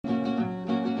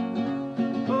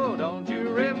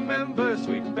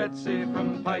Betsy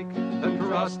from Pike,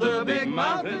 across the big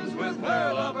mountains with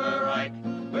her lover Ike,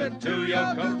 with 2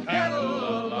 yoke of cattle,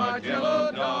 a large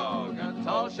yellow dog, a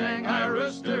tall Shanghai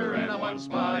rooster, and 1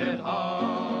 spotted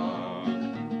hog.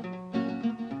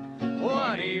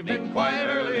 One evening quite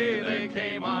early they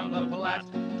came on the Platte,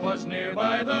 'twas near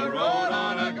by the road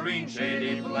on a green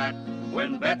shady flat,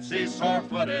 when Betsy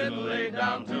sore-footed lay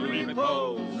down to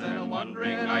repose, and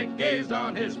wondering Ike gazed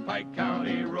on his Pike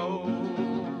County roads.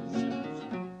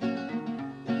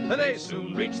 They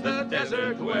soon reached the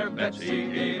desert where Betsy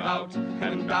gave out,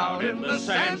 and down in the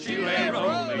sand she lay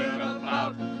rolling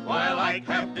about, while Ike,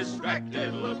 half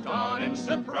distracted, looked on in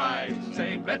surprise,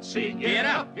 saying, "Betsy, get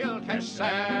up, you'll catch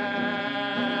sand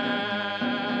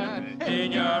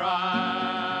in your eyes."